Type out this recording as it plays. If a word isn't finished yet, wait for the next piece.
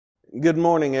Good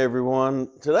morning, everyone.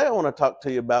 Today I want to talk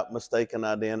to you about mistaken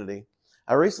identity.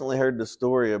 I recently heard the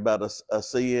story about a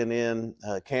CNN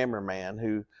cameraman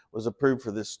who was approved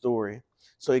for this story.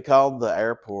 So he called the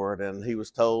airport and he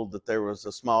was told that there was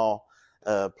a small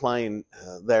plane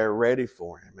there ready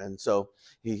for him. And so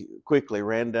he quickly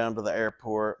ran down to the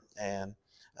airport and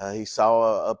he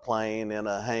saw a plane in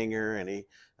a hangar and he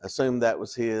assumed that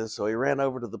was his. So he ran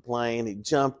over to the plane, he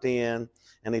jumped in,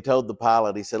 and he told the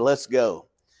pilot, he said, "Let's go."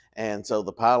 And so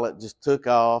the pilot just took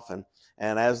off, and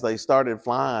as they started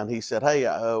flying, he said, "Hey,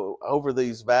 over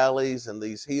these valleys and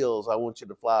these hills, I want you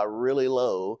to fly really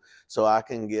low so I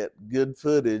can get good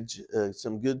footage,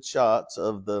 some good shots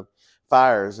of the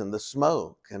fires and the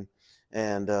smoke."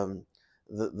 And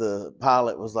the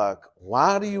pilot was like,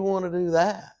 "Why do you want to do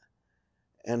that?"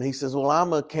 And he says, "Well,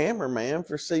 I'm a cameraman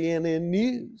for CNN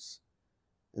News."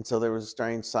 And so there was a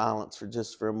strange silence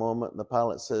for a moment, and the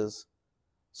pilot says,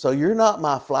 "So you're not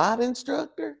my flight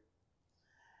instructor?"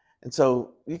 And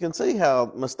so you can see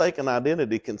how mistaken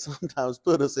identity can sometimes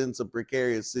put us in some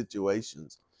precarious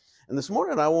situations. And this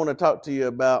morning I want to talk to you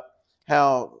about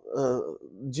how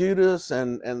Judas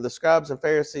and the scribes and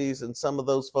Pharisees and some of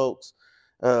those folks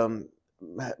um,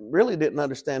 really didn't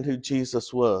understand who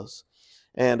Jesus was.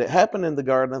 And it happened in the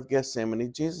Garden of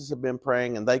Gethsemane. Jesus had been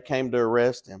praying and they came to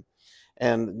arrest him.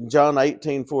 And John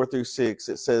 18:4-6,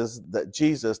 it says that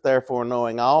Jesus, therefore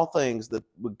knowing all things that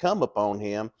would come upon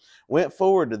him, went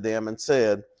forward to them and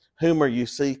said, "Whom are you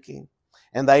seeking?"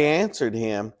 And they answered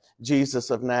him, "Jesus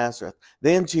of Nazareth."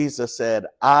 Then Jesus said,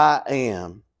 "I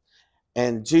am."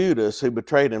 And Judas, who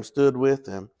betrayed him, stood with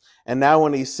him. And now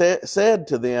when he said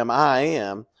to them, "I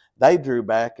am," they drew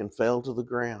back and fell to the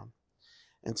ground.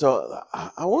 And so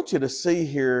I want you to see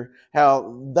here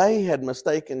how they had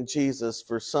mistaken Jesus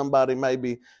for somebody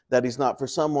maybe that he's not, for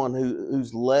someone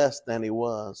who's less than he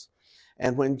was.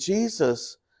 And when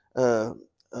Jesus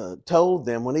told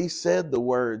them, when he said the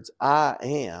words, "I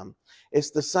am,"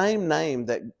 it's the same name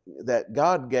that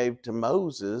God gave to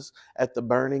Moses at the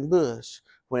burning bush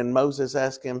when Moses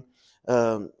asked him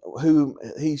who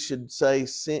he should say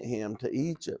sent him to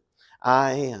Egypt.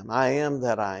 I am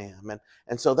that I am.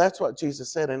 And so that's what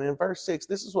Jesus said. And in verse 6,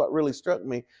 this is what really struck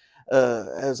me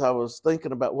as I was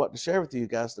thinking about what to share with you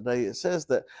guys today. It says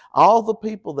that all the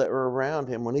people that were around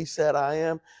him, when he said, "I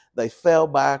am," they fell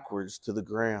backwards to the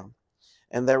ground.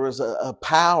 And there was a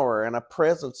power and a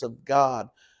presence of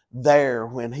God there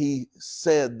when he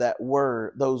said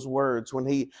those words, when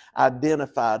he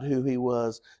identified who he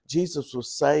was. Jesus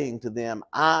was saying to them,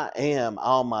 "I am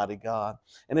Almighty God."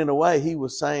 And in a way, he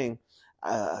was saying,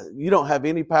 you don't have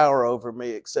any power over me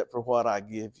except for what I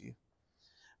give you.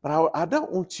 But I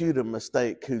don't want you to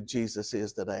mistake who Jesus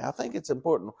is today. I think it's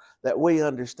important that we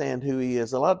understand who he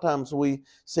is. A lot of times we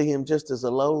see him just as a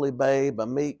lowly babe, a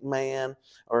meek man,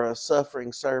 or a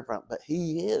suffering servant, but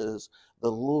he is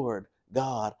the Lord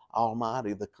God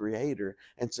Almighty, the creator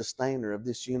and sustainer of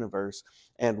this universe.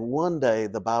 And one day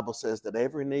the Bible says that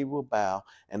every knee will bow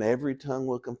and every tongue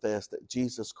will confess that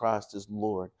Jesus Christ is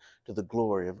Lord, to the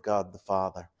glory of God the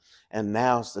Father. And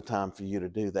now's the time for you to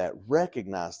do that.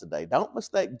 Recognize today. Don't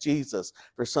mistake Jesus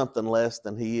for something less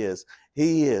than he is.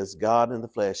 He is God in the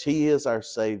flesh. He is our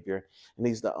Savior. And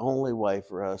he's the only way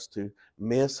for us to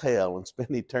miss hell and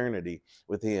spend eternity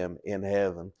with him in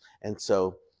heaven. And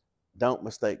so don't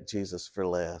mistake Jesus for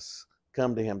less.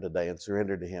 Come to him today and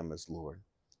surrender to him as Lord.